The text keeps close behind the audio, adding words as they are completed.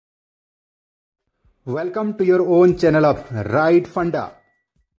Welcome to your own channel of Right Funda.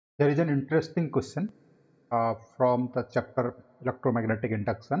 There is an interesting question from the chapter electromagnetic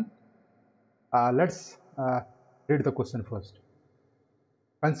induction. Let's read the question first.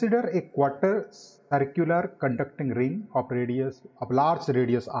 Consider a quarter circular conducting ring of large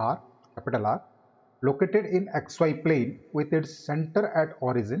radius r, capital R, located in xy plane with its center at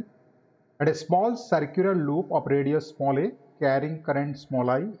origin, and a small circular loop of radius small a carrying current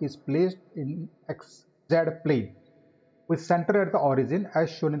small I is placed in xz plane with center at the origin as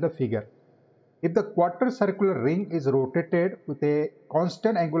shown in the figure. If the quarter circular ring is rotated with a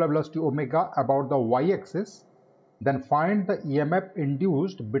constant angular velocity omega about the y-axis, then find the EMF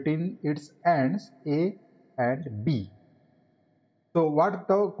induced between its ends A and B. So what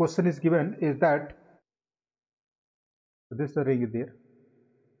the question is given is that this ring is there,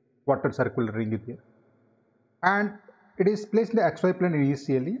 quarter circular ring is there, and it is placed in the xy plane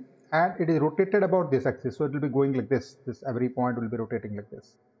initially, and it is rotated about this axis, so it will be going like this. Every point will be rotating like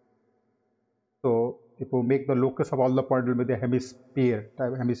this. So if we make the locus of all the points, will be the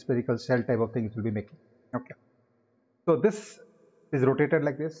hemispherical shell type of thing it will be making. Okay, so this is rotated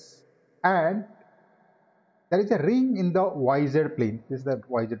like this, and there is a ring in the YZ plane. This is the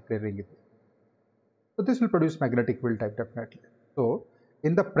YZ plane ring. So this will produce magnetic field type definitely. So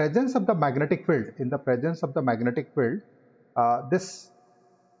in the presence of the magnetic field, this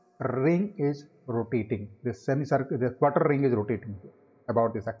ring is rotating. This semicircle, this quarter ring is rotating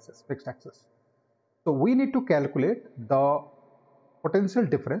about this axis, fixed axis. So we need to calculate the potential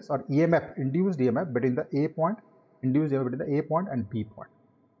difference or EMF, induced EMF between the A point, and B point.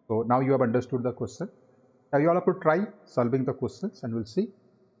 So now you have understood the question. Now you all have to try solving the questions and we'll see.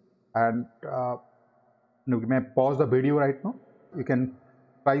 And you may pause the video right now. You can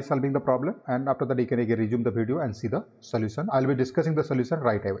try solving the problem, and after that you can again resume the video and see the solution. I'll be discussing the solution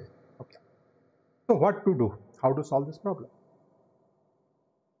right away. Okay. So what to do? How to solve this problem?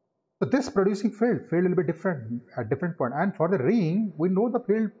 So this producing field will be different at different point, and for the ring we know the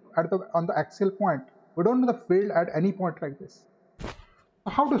field on the axial point. We don't know the field at any point like this.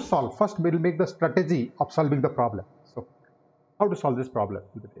 So how to solve? First we'll make the strategy of solving the problem. So how to solve this problem?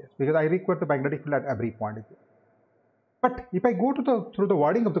 Because I require the magnetic field at every point. But if I go to through the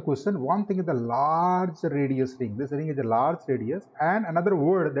wording of the question, one thing is the large radius ring. This ring is a large radius, and another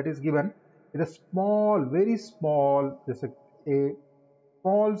word that is given is a small, very small. This is a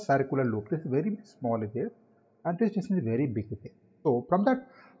small circular loop. This is very small here, and this distance is very big here. So from that,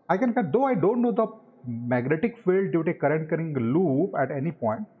 I can, though I don't know the magnetic field due to current carrying loop at any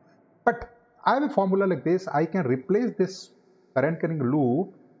point, but I have a formula like this. I can replace this current carrying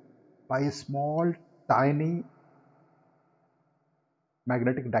loop by a small, tiny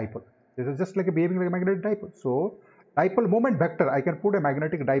magnetic dipole. This is just like behaving like a magnetic dipole. So dipole moment vector, I can put a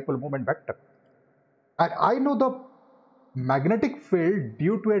magnetic dipole moment vector, and I know the magnetic field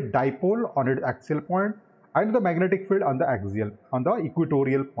due to a dipole on its axial point. I know the magnetic field on the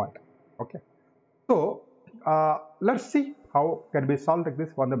equatorial point. Okay, so let's see how can be solved like this.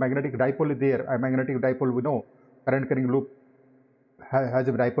 When the magnetic dipole is there, a magnetic dipole, we know current carrying loop has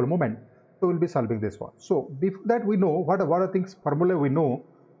a dipole moment. So we'll be solving this one. So before that, we know what are things formula we know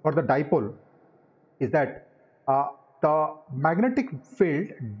for the dipole is that the magnetic field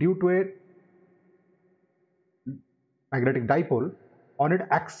due to a magnetic dipole on its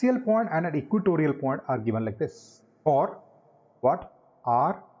axial point and at equatorial point are given like this. For what?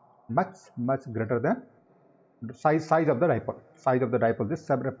 Are much greater than size of the dipole. This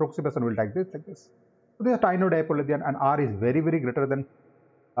approximation will like this. So this is a tiny dipole and R is very greater than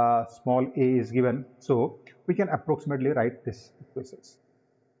small a is given, so we can approximately write this equations.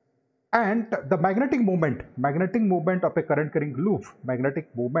 And the magnetic moment of a current carrying loop,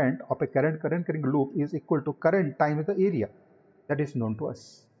 is equal to current times the area that is known to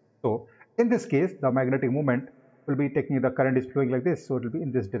us. So in this case, the magnetic moment will be taking, the current is flowing like this, so it will be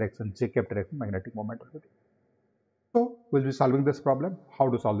in this direction, j cap direction, magnetic moment will be. So we'll be solving this problem. How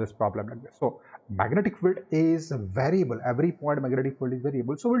to solve this problem like this? So magnetic field is variable. Every point magnetic field is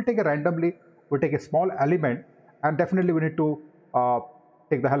variable. So we'll take a small element, and definitely we need to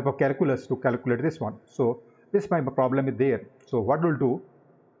take the help of calculus to calculate this one. So this my problem is there. So what we'll do?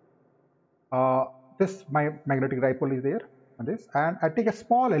 This my magnetic dipole is there, and I take a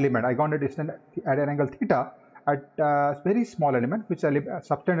small element. I got a distance at an angle theta at a very small element, which I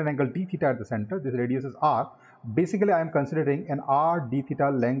subtend an angle d theta at the center. This radius is r. Basically, I am considering an r d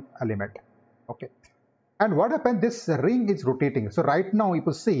theta length element. Okay, and what happened? This ring is rotating. So right now, you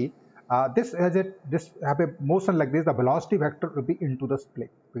will see this have a motion like this. The velocity vector will be into the plane.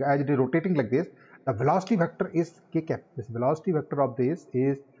 As it is rotating like this, the velocity vector is k cap. This velocity vector of this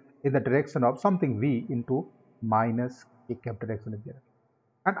is in the direction of something v into minus k cap direction is there.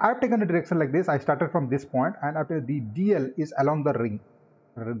 And I've taken a direction like this. I started from this point, and after the dl is along the ring,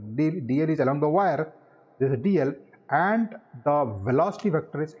 dl is along the wire, this is dl, and the velocity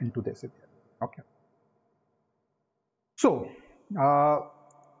vector is into this. Okay. So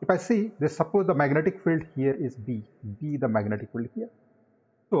if I see this, suppose the magnetic field here is b the magnetic field here.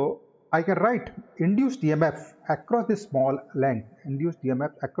 So I can write induced EMF across this small length. Induced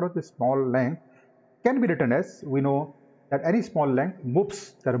EMF across this small length can be written as, we know that any small length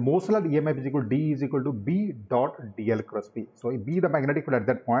moves, that motional EMF is equal to D is equal to B dot dl cross B. So if B the magnetic field at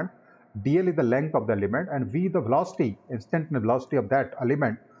that point, dl is the length of the element, and v the velocity, instantaneous velocity of that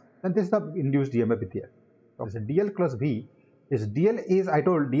element, then this is the induced EMF here. So this is dl cross V. Is dl is, I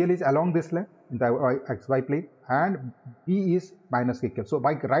told dl is along this length in the xy plane, and b is minus k cap. So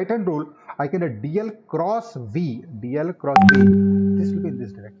by right hand rule, I can write dl cross v, dl cross v. This will be in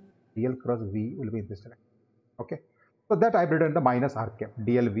this direction. Dl cross v will be in this direction. Okay. So that I've written the minus r cap,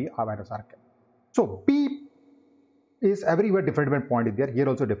 dlv or minus r cap. So p is everywhere different point is there. Here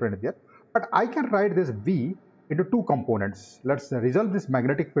also different is there. But I can write this v into two components. Let's resolve this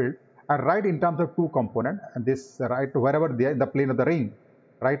magnetic field and write in terms of two components, and this right wherever they are in the plane of the ring.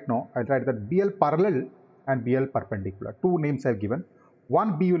 Right now I'll write that BL parallel and BL perpendicular. Two names I've given.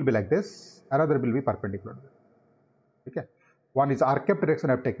 One B will be like this, another will be perpendicular. Okay. One is r cap direction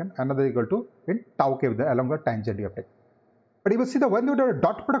I've taken, another is equal to in tau cap along the tangent you have taken. But you will see that when you do a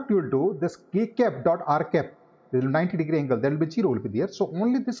dot product, you will do this k cap dot r cap, there will 90-degree angle, there will be 0 will be there. So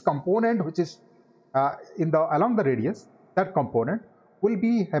only this component which is along the radius, that component will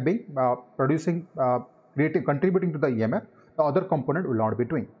be having contributing to the EMF. The other component will not be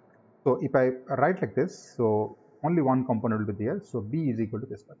doing. So if I write like this, so only one component will be there. So B is equal to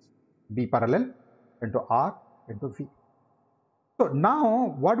this much, B parallel into R into V. So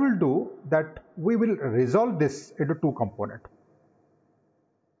now what we'll do, that we will resolve this into two components.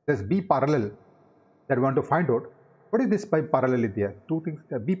 This B parallel that we want to find out. What is this by parallel is there? Two things.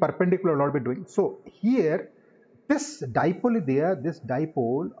 B perpendicular will not be doing. So here this dipole is there. This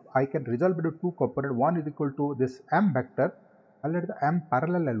dipole I can resolve into two components. One is equal to this m vector. I'll write the m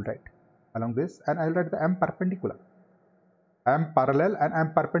parallel, I'll write along this, and I'll write the m perpendicular. M parallel and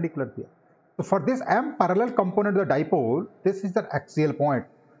m perpendicular here. So for this m parallel component of the dipole, this is the axial point,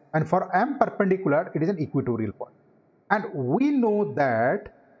 and for m perpendicular, it is an equatorial point. And we know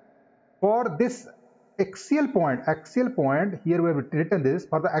that for this axial point, here we have written this,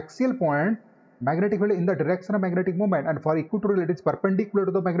 for the axial point, magnetic field in the direction of magnetic moment, and for equatorial it is perpendicular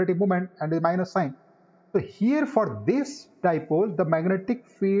to the magnetic moment and the minus sign. So here for this dipole, the magnetic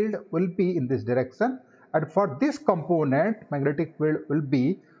field will be in this direction, and for this component, magnetic field will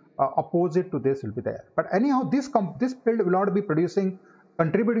be opposite to this will be there. But anyhow, this field will not be contributing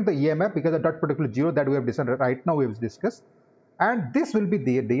the EMF because of that particular 0 that we have decided right now we have discussed, and this will be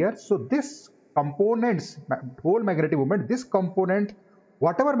there. So this component's whole magnetic moment, this component,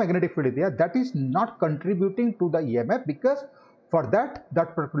 whatever magnetic field is there, that is not contributing to the EMF, because for that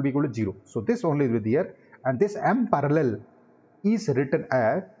product will be equal to 0. So this only will be there, and this m parallel is written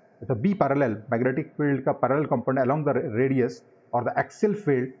as the B parallel, magnetic field ka parallel component along the radius or the axial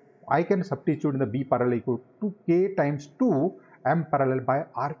field. I can substitute in the B parallel equal to k times 2 m parallel by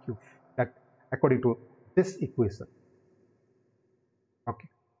r cube, that according to this equation. Okay.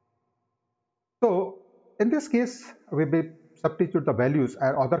 So in this case, we will substitute the values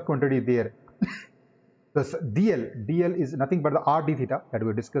and other quantity there. This dl is nothing but the r d theta that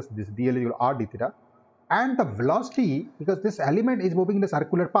we discussed. This dl is equal to r d theta, and the velocity, because this element is moving in a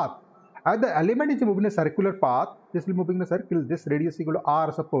circular path. As the element is moving in a circular path, this will moving in a circle. This radius equal to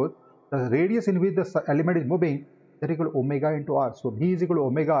r. Suppose the radius in which the element is moving, that is equal to omega into r. So v is equal to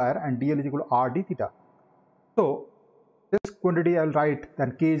omega r, and dl is equal to r d theta. So this quantity I will write,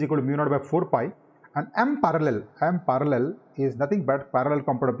 then k is equal to mu naught by 4 pi, and m parallel is nothing but parallel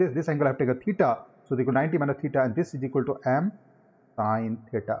component of this. This angle I have taken theta, so equal to 90 minus theta, and this is equal to m sin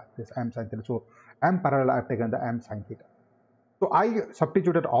theta. This m sin theta. So m parallel I have taken the m sin theta. So I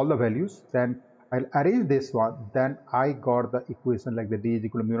substituted all the values, then I'll arrange this one, then I got the equation like the d is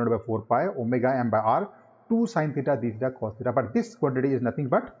equal to mu naught by 4 pi omega m by r 2 sin theta d theta cos theta. But this quantity is nothing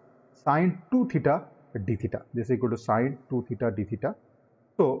but sin 2 theta d theta. This is equal to sin 2 theta d theta.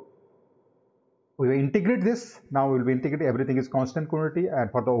 So we will integrate this. Now we will be integrating, everything is constant quantity, and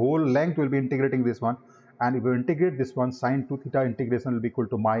for the whole length we will be integrating this one. And if we integrate this one, sin 2 theta integration will be equal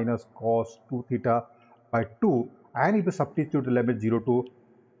to minus cos 2 theta by 2. And if we substitute the limit 0 to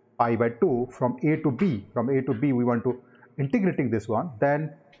pi by 2 from a to b, we want to integrating this one,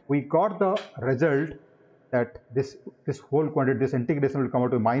 then we got the result that this whole quantity, this integration will come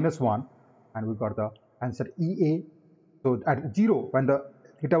out to -1, and we got the answer EA. So at 0, when the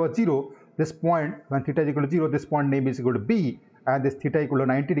theta was 0, this point, when theta is equal to 0, this point name is equal to B, and this theta equal to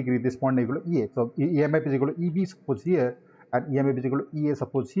 90 degrees, this point name equal to EA. So EMF is equal to EB suppose here, and EMF is equal to EA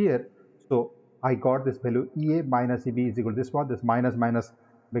suppose here. So I got this value EA minus EB is equal to this one, this minus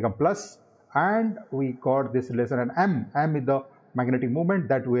become plus, and we got this relation, and M is the magnetic moment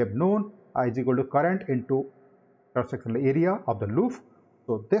that we have known is equal to current into cross-sectional area of the loop.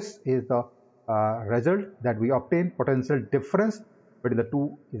 So this is the result that we obtain. Potential difference between the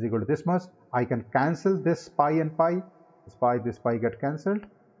two is equal to this much. I can cancel this pi and pi. This pi get cancelled,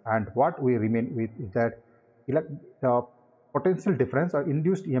 and what we remain with is that the potential difference or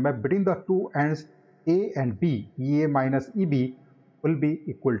induced EMF between the two ends A and B, EA minus EB, will be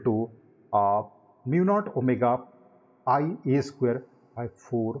equal to mu naught omega I A square by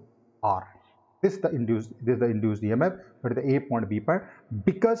 4R. This is the induced EMF at the A point B point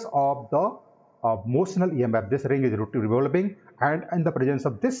because of the motional EMF. This ring is revolving, and in the presence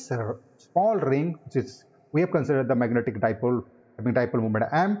of this small ring, which is we have considered the magnetic dipole, having dipole moment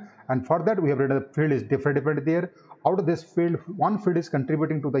M, and for that we have written the field is different there. Out of this field, one field is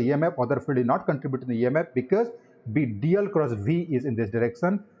contributing to the EMF, other field is not contributing to the EMF because dl cross V is in this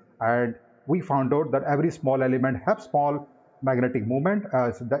direction, and we found out that every small element has small magnetic moment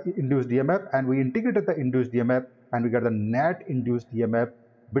as the induced EMF, and we integrated the induced EMF, and we got the net induced EMF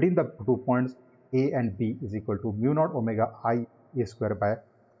between the 2 points A and B is equal to mu naught omega I A square by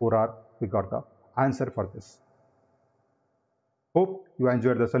 4R. We got the answer for this. Hope you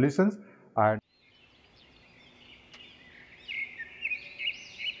enjoyed the solutions.